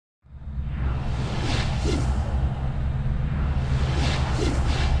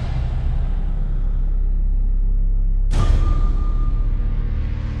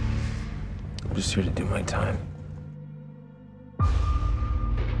just here to do my time.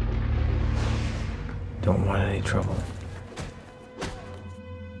 Don't want any trouble.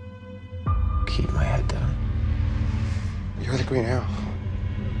 Keep my head down. You're the Green Arrow.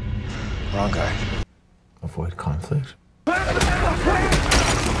 Wrong guy. Avoid conflict. They're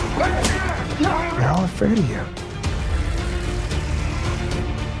all afraid of you.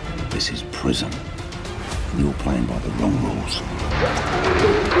 This is prison. You're playing by the wrong rules.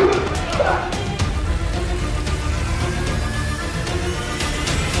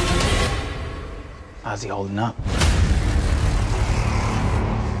 How's he holding up?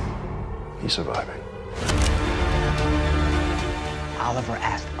 He's surviving. Oliver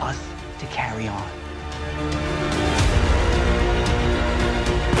asked us to carry on.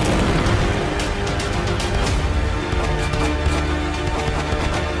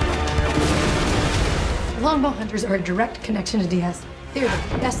 Longbow hunters are a direct connection to Diaz. They're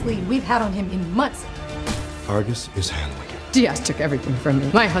the best lead we've had on him in months. Argus is handling it. Diaz took everything from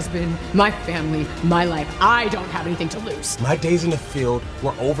me. My husband, my family, my life. I don't have anything to lose. My days in the field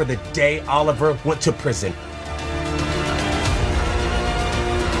were over the day Oliver went to prison.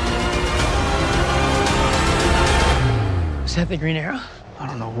 Is that the Green Arrow? I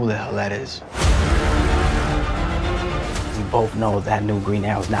don't know who the hell that is. We both know that new Green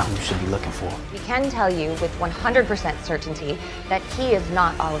Arrow is not who you should be looking for. We can tell you with 100% certainty that he is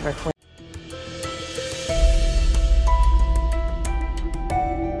not Oliver Queen.